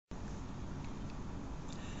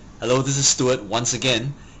Hello, this is Stuart once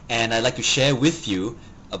again, and I'd like to share with you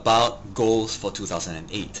about goals for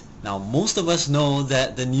 2008. Now, most of us know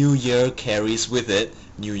that the new year carries with it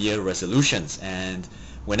New Year resolutions, and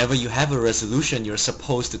whenever you have a resolution, you're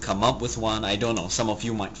supposed to come up with one. I don't know, some of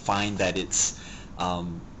you might find that it's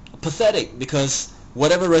pathetic because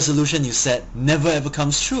whatever resolution you set never ever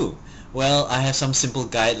comes true. Well, I have some simple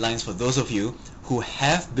guidelines for those of you who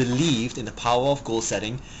have believed in the power of goal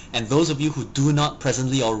setting, and those of you who do not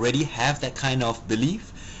presently already have that kind of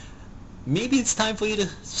belief. Maybe it's time for you to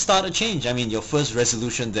start a change. I mean, your first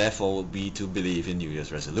resolution therefore will be to believe in New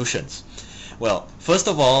Year's resolutions. Well, first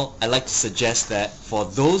of all, I'd like to suggest that for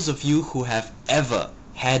those of you who have ever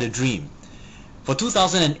had a dream, for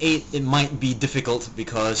 2008 it might be difficult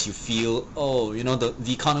because you feel,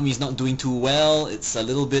 the economy is not doing too well, it's a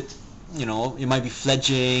little bit, it might be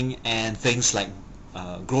fledgling, and things like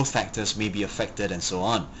growth factors may be affected and so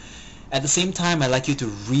on. At the same time, I'd like you to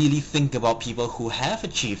really think about people who have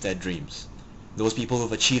achieved their dreams. Those people who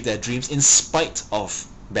have achieved their dreams in spite of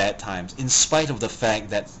bad times, in spite of the fact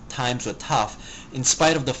that times were tough, in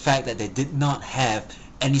spite of the fact that they did not have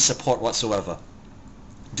any support whatsoever.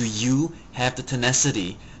 Do you have the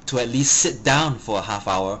tenacity to at least sit down for a half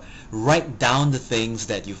hour, write down the things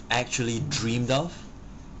that you've actually dreamed of?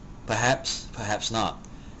 Perhaps, perhaps not.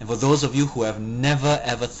 And for those of you who have never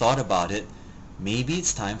ever thought about it, maybe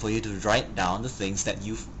it's time for you to write down the things that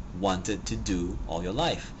you've wanted to do all your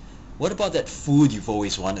life. What about that food you've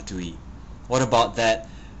always wanted to eat? What about that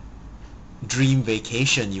dream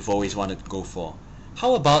vacation you've always wanted to go for?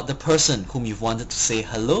 How about the person whom you've wanted to say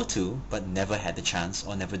hello to but never had the chance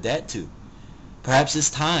or never dared to? Perhaps it's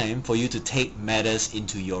time for you to take matters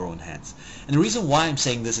into your own hands. And the reason why I'm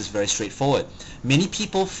saying this is very straightforward. Many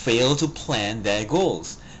people fail to plan their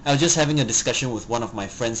goals. I was just having a discussion with one of my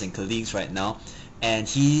friends and colleagues right now, and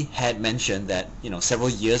he had mentioned that several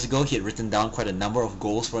years ago he had written down quite a number of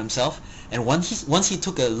goals for himself, and once he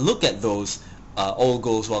took a look at those old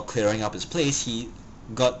goals while clearing up his place, he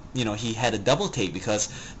had a double take because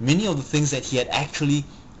many of the things that he had actually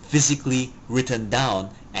physically written down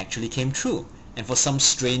actually came true. And for some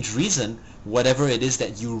strange reason, whatever it is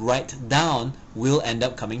that you write down will end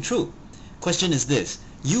up coming true. Question is this: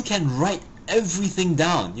 you can write everything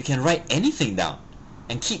down, you can write anything down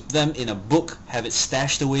and keep them in a book, have it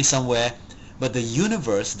stashed away somewhere, but the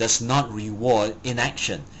universe does not reward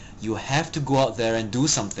inaction. You have to go out there and do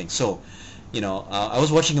something. So, I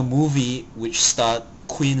was watching a movie which starred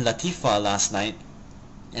Queen Latifah last night,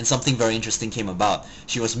 and something very interesting came about.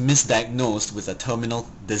 She was misdiagnosed with a terminal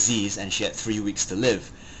disease and she had 3 weeks to live.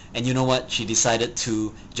 And you know what? She decided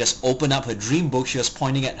to just open up her dream book. She was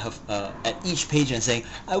pointing at her at each page and saying,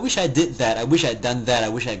 I wish I did that, I wish I had done that, I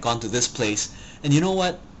wish I had gone to this place. And you know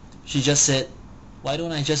what? She just said, why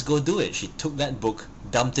don't I just go do it? She took that book,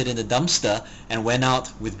 dumped it in the dumpster, and went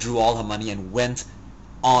out, withdrew all her money, and went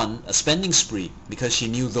on a spending spree because she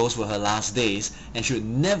knew those were her last days and she would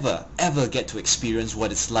never ever get to experience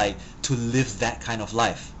what it's like to live that kind of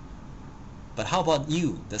life. But how about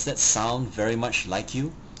you? Does that sound very much like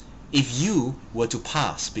you? If you were to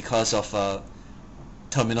pass because of a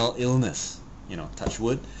terminal illness, touch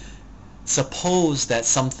wood, suppose that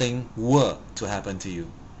something were to happen to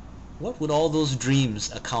you, what would all those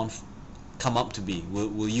dreams come up to be?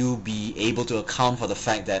 Will you be able to account for the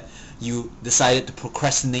fact that you decided to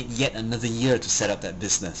procrastinate yet another year to set up that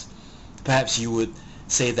business? Perhaps you would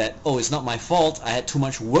say that, oh, it's not my fault, I had too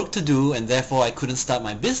much work to do and therefore I couldn't start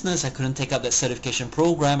my business, I couldn't take up that certification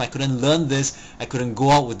program, I couldn't learn this, I couldn't go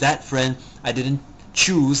out with that friend, I didn't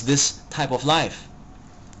choose this type of life.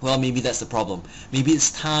 Well, maybe that's the problem. Maybe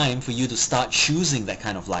it's time for you to start choosing that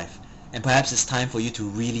kind of life. And perhaps it's time for you to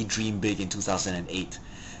really dream big in 2008.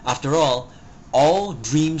 After all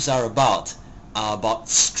dreams are about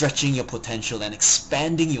stretching your potential and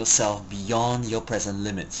expanding yourself beyond your present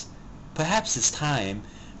limits. Perhaps it's time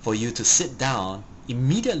for you to sit down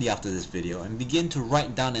immediately after this video and begin to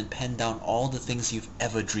write down and pen down all the things you've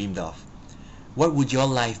ever dreamed of. What would your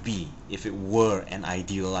life be if it were an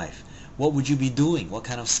ideal life? What would you be doing? What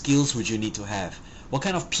kind of skills would you need to have? What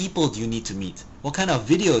kind of people do you need to meet? What kind of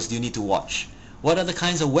videos do you need to watch? What are the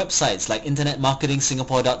kinds of websites like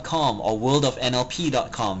internetmarketingsingapore.com or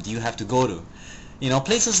worldofnlp.com do you have to go to?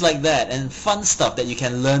 Places like that, and fun stuff that you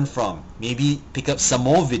can learn from. Maybe pick up some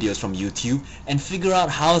more videos from YouTube and figure out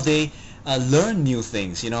how they learn new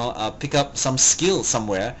things. Pick up some skill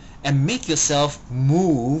somewhere and make yourself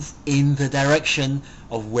move in the direction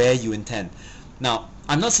of where you intend. Now,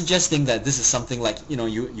 I'm not suggesting that this is something like,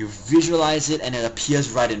 you visualize it and it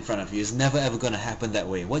appears right in front of you. It's never ever going to happen that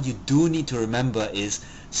way. What you do need to remember is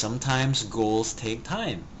sometimes goals take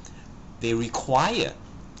time. They require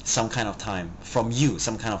some kind of time from you,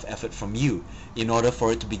 some kind of effort from you, in order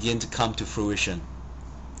for it to begin to come to fruition.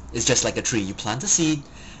 It's just like a tree. You plant a seed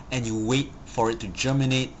and you wait for it to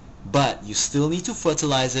germinate, but you still need to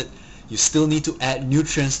fertilize it. You still need to add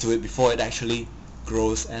nutrients to it before it actually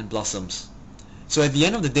grows and blossoms. So at the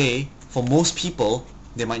end of the day, for most people,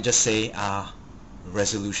 they might just say,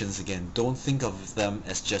 resolutions again. Don't think of them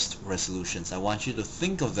as just resolutions. I want you to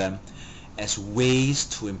think of them as ways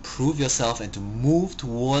to improve yourself and to move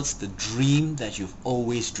towards the dream that you've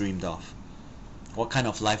always dreamed of. What kind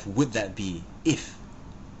of life would that be if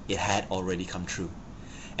it had already come true?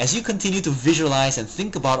 As you continue to visualize and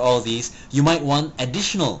think about all these, you might want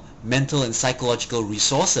additional mental and psychological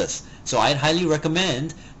resources. So I'd highly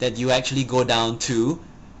recommend that you actually go down to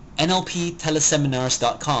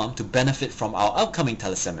NLPteleseminars.com to benefit from our upcoming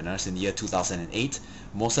teleseminars in the year 2008.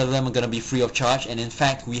 Most of them are going to be free of charge, and in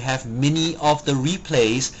fact we have many of the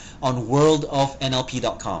replays on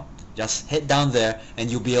worldofnlp.com. Just head down there and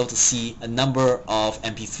you'll be able to see a number of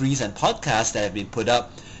MP3s and podcasts that have been put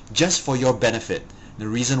up just for your benefit. The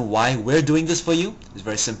reason why we're doing this for you is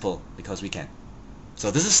very simple, because we can.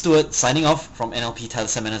 So this is Stuart signing off from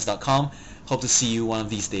NLPteleseminars.com. Hope to see you one of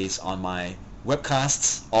these days on my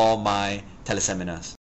webcasts or my teleseminars.